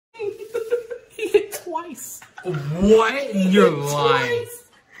twice. What? You're lying.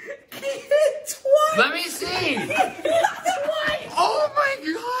 Twice. Let me see. Twice. Oh my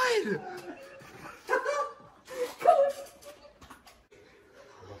god.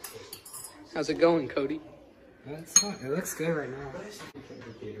 How's it going, Cody? It looks good right now.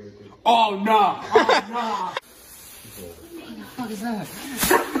 Oh no! Oh no! What the fuck is that?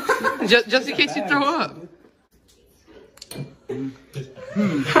 just in case you throw up.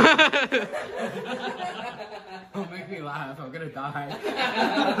 Don't make me laugh. I'm gonna die.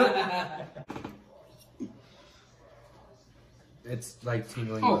 It's like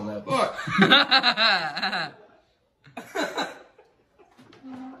tingling my lips.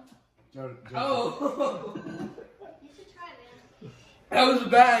 Oh! You should try it. That was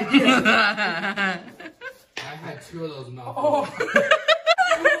bad. I had 2 of those mouthfuls. Oh.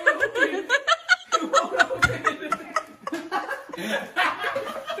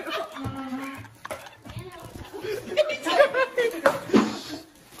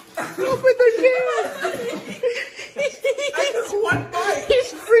 Open the can! That's one bite. He's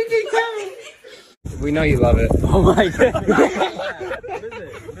freaking out. We know you love it. Oh my god.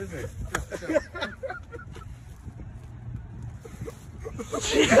 What is it?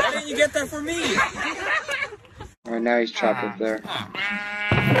 Why didn't you get that for me? Alright, now he's trapped up there.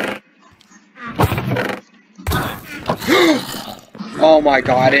 Oh my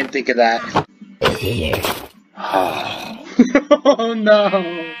god, I didn't think of that. Oh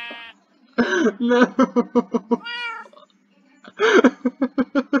no. No.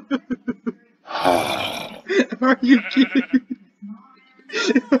 Are you kidding?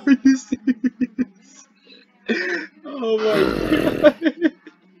 Are you serious? Oh my god.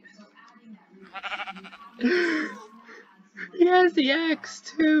 He has the axe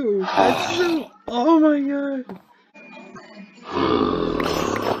too. That's so. Oh my god.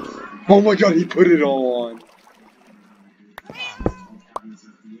 Oh my god, he put it all on.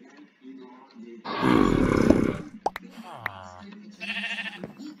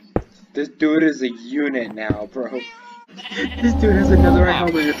 This dude is a unit now, bro. This dude has another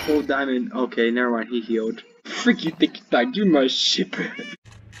helmet and full diamond. Okay, never mind, he healed. Freak, you think you died? You must ship it.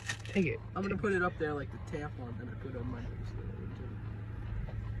 Take it. I'm gonna put it up there like the tampon that I put on my nose.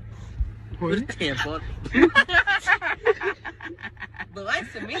 What is tampon? The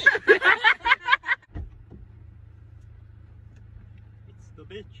likes of me. It's the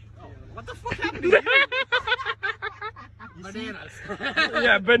bitch. Oh, what the fuck happened to you? Bananas.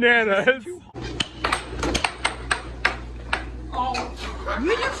 Yeah, bananas. Oh,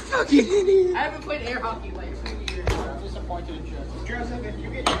 You fucking idiot. I haven't played air hockey in like 2 years. I'm disappointed in Joseph. Joseph, if you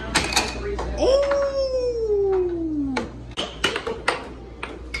get down for 3 seconds.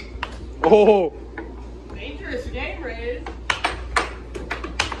 Oh! Dangerous game, Riz.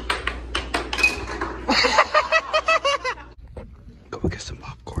 Go get some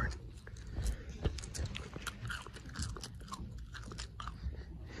popcorn.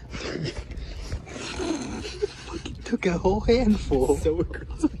 Fucking took a whole handful. So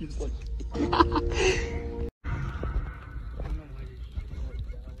aggressive. He's like.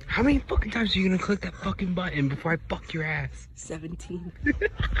 How many fucking times are you gonna click that fucking button before I fuck your ass? 17.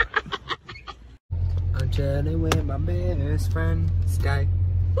 I'm chilling with my best friend, Sky.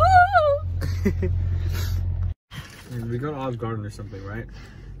 We go to Olive Garden or something, right?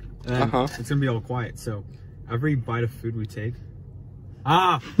 And it's gonna be all quiet. So every bite of food we take,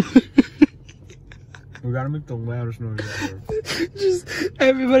 we gotta make the loudest noise ever. Just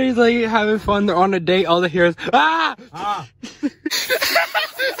everybody's like having fun. They're on a date. All they hear is ah.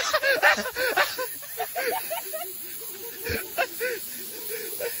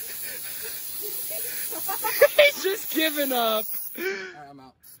 He's just giving up. Alright, I'm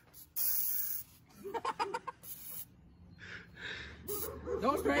out.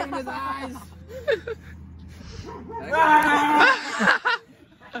 Don't strain his eyes.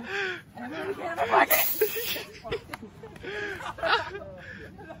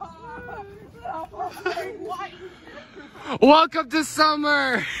 Welcome to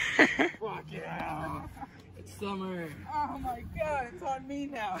summer. Fuck yeah. It's summer. Oh my god, it's on me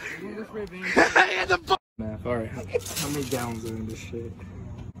now. Math. Alright, how many gallons are in this shit?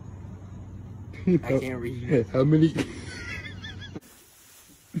 I can't read. How many?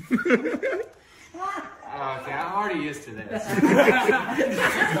 Okay, I'm already used to this.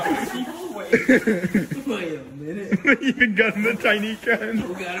 Wait a minute. You even got him the tiny can.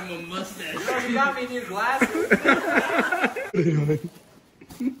 Who got him a mustache? You got me new glasses.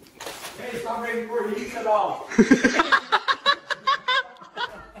 Hey, stop making before he eats it all.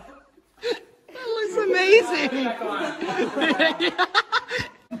 That looks amazing.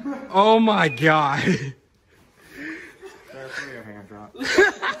 Oh my god.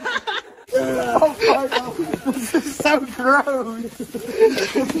 Oh my, this is so gross.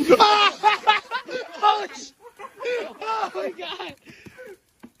 Oh my god!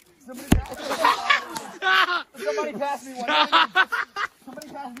 Somebody pass me one. Somebody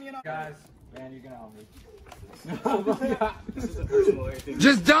pass me enough. Guys, man, you're gonna own me.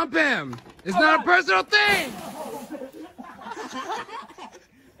 Just dump him! It's not a personal thing!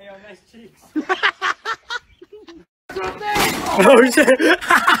 Hey, yo, nice cheeks. Oh shit.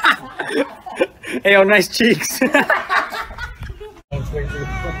 Hey, yo, nice cheeks.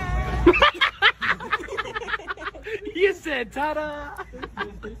 You said ta-da!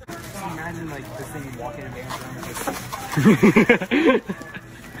 Imagine like this thing walking in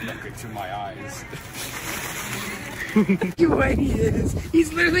Look into my eyes. Look at what he is.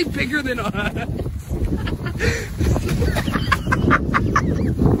 He's literally bigger than us.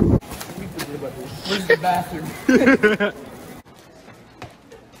 Where's the bathroom?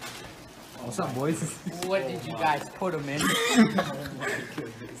 What's up, boys? What did you guys put him in?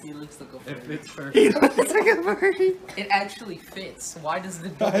 He looks like a furry. It fits perfect. He looks like a furry. It actually fits. Why does the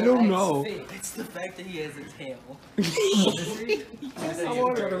double I don't X know. fit? It's the fact that he has a tail.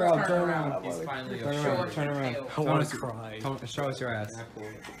 Turn around, turn around. He's finally Turn a around, short turn around. tail. I want to cry. Show us your ass.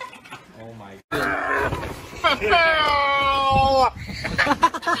 Oh my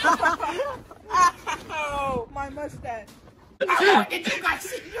Oh, my mustache. How did you guys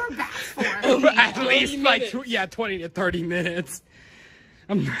sit in your baths for? At least like 20 to 30 minutes.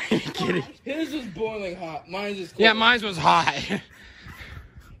 I'm not kidding. His was boiling hot. Mine's is cold. Yeah, mine was hot.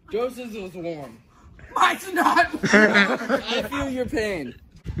 Joseph's was warm. Mine's not. I feel your pain.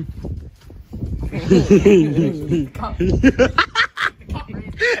 Cup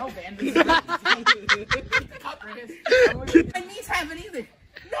My knees haven't either.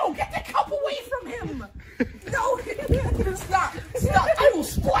 No, get the cup away from him. No, stop. Stop. I will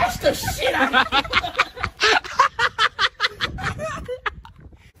splash the shit out of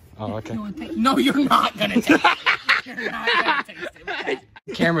Oh, okay. you. No, you're not gonna take it. You're not gonna taste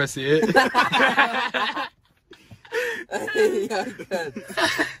it. Camera see it.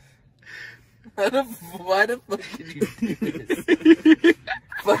 Why the fuck did you do this?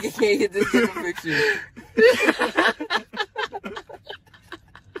 Fucking can't get this little picture.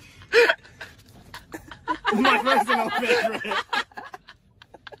 My personal favorite.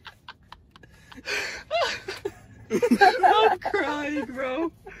 I'm crying,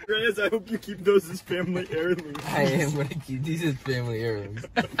 bro. Reyes, I hope you keep those as family heirlooms. I am gonna keep these as family heirlooms.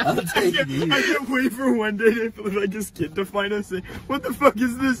 I'll take these. I can't wait for one day for like his kid to find us and say, "What the fuck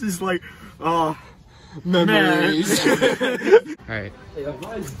is this?" He's like, "Oh, memories." Alright.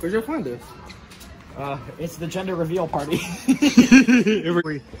 Where'd you find this? It's the gender reveal party.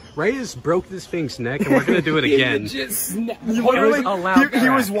 Reyes broke this thing's neck, and we're gonna do it again. Literally, allowed he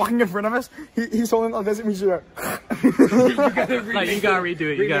was walking in front of us. He's holding like this, and he's like, You gotta redo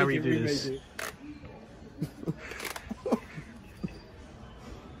it. You gotta redo this.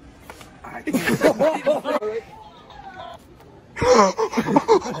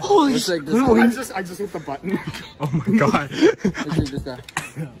 Holy shit. I just hit the button. Oh my god. This guy.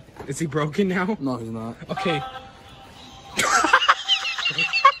 Is he broken now? No, he's not. Okay.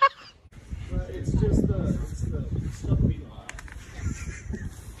 It's just the stuff we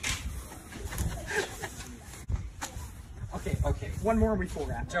Okay. One more and we full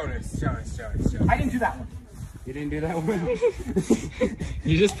wrap. Jonas. I didn't do that one. You didn't do that one?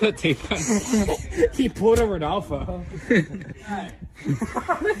 You just put tape on. He pulled a Rodolfo.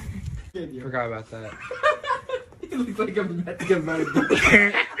 Forgot about that. You look like a Mexican man.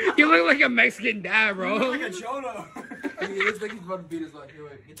 You look like a Mexican dad, bro. like a Jonah. He looks like he's about to beat his wife. Here,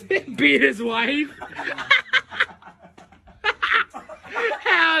 wait, get the Beat his wife.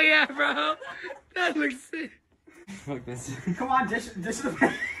 Hell yeah, bro. That looks sick. Fuck this. Come on, dish the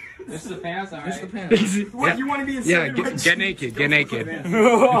pan. This is the pants, alright. This is the pants. What, you want to be in Yeah, get naked. Get naked. And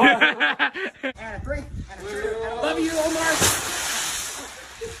a 3, and a 2. Love you, Omar.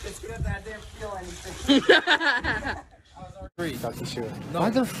 It's good that I didn't feel anything. Why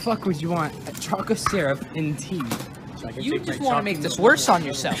the fuck would you want a chocolate syrup in tea? You just want to make this worse on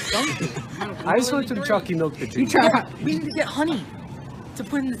yourself, don't you? I just want some chalky milk to drink. We need to get honey to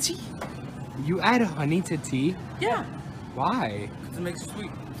put in the tea. You add honey to tea? Yeah. Why? It makes it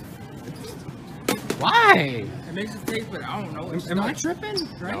sweet. Why? It makes it taste better. I don't know. It's Am I tripping?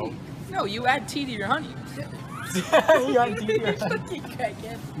 Right? No, you add tea to your honey. You got tea.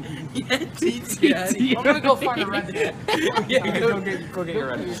 You add tea to your honey. I'm gonna go find a redhead. Yeah, Go get your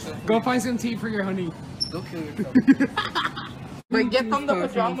red. Go find some tea for your honey. Go kill yourself. But get from the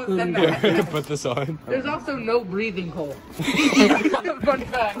pajamas and the Put this on. There's also no breathing hole. Fun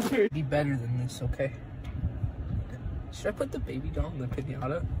fact. Be better than this, okay? Should I put the baby doll in the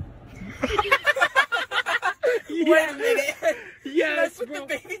pinata? Wait a minute. Yes, Should I put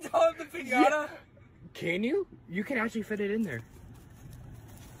the baby doll in the pinata? Can you? You can actually fit it in there.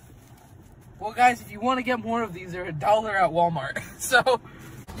 Well, guys, if you want to get more of these, they're $1 at Walmart. So.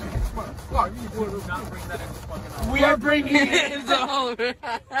 We are bringing it into Oliver.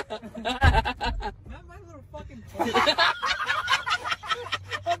 Not my little fucking phone.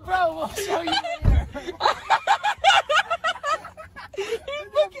 Bro, we'll show you later.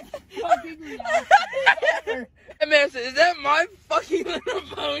 Hey, man, is that my fucking little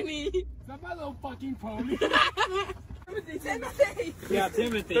pony? Is that my little fucking pony? Timothy! Yeah,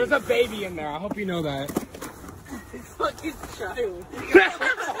 Timothy. There's a baby in there. I hope you know that. Fucking child.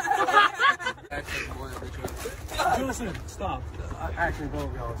 Listen, stop. Actually,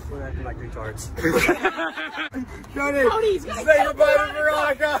 both y'all. We're acting like retards. Johnny, say goodbye to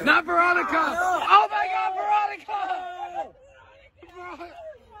Veronica. Not Veronica! No. Oh my god, Veronica!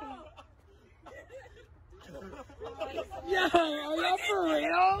 Yo, are you for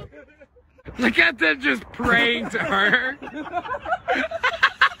real? Look at them just praying to her.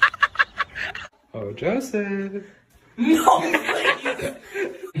 Oh, Joseph. No!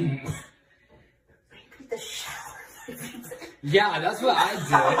 Yeah, that's what I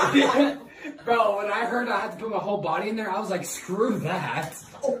did. Bro, when I heard I had to put my whole body in there, I was like, screw that.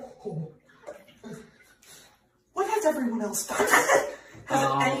 What has everyone else done? Has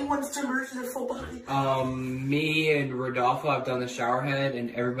anyone submerged their full body? Me and Rodolfo have done the shower head, and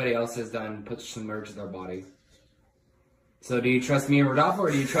everybody else has done submerged their body. So do you trust me and Rodolfo,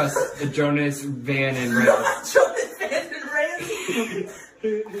 or do you trust Jonas, Van, and Ray? Jonas, Van, and Ray?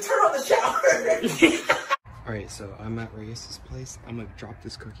 Turn on the shower! Alright, so I'm at Reyes' place. I'm gonna drop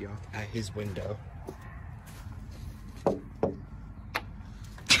this cookie off at his window. Do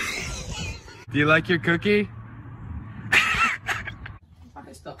you like your cookie? Why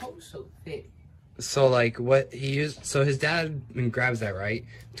is the hose so thick? So like what he used, so his dad grabs that, right?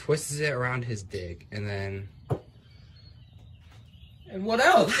 Twists it around his dick, and then... And what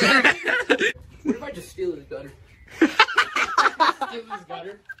else? What if I just steal his gutter? Steal his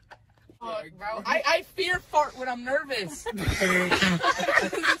gutter? Fuck, bro. I fear fart when I'm nervous. This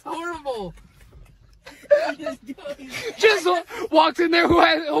is horrible. Just walks in there, who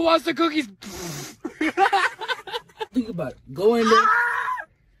wants the cookies? Think about it. Go in there.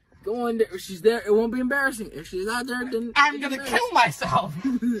 Go in there. If she's there, it won't be embarrassing. If she's not there, then I'm gonna kill myself.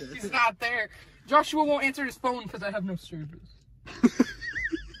 She's not there. Joshua won't answer his phone because I have no service.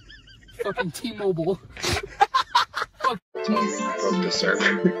 Fucking T-Mobile. Broke the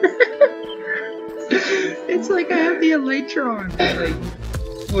server. It's like I have the Elytron. Like,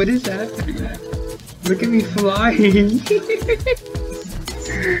 what is happening? Look at me flying.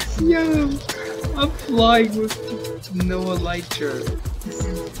 Yo, I'm flying with no Elytron.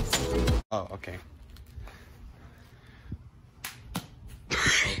 Oh, okay.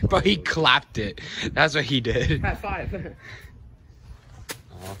 But he clapped it. That's what he did. High five.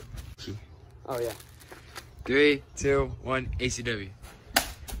 Oh yeah. 3, 2, 1, ACW.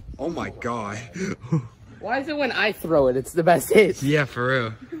 Oh my god. Why is it when I throw it, it's the best hit? Yeah, for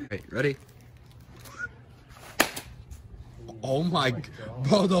real. Wait, ready? Oh my,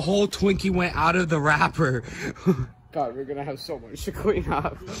 bro, the whole Twinkie went out of the wrapper. God, we're gonna have so much to clean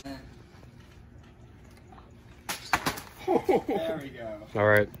up. There we go.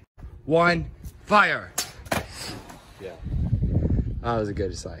 Alright. 1, fire. Yeah. That was a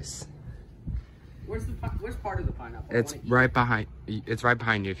good slice. Where's part of the pineapple? It's right behind. It's right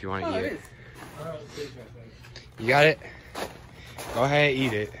behind you if you want to eat it it. is. You got it? Go ahead,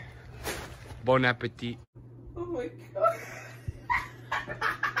 eat it. Bon appetit. Oh my god.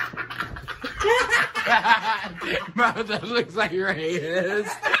 Bro, that looks like Reyes.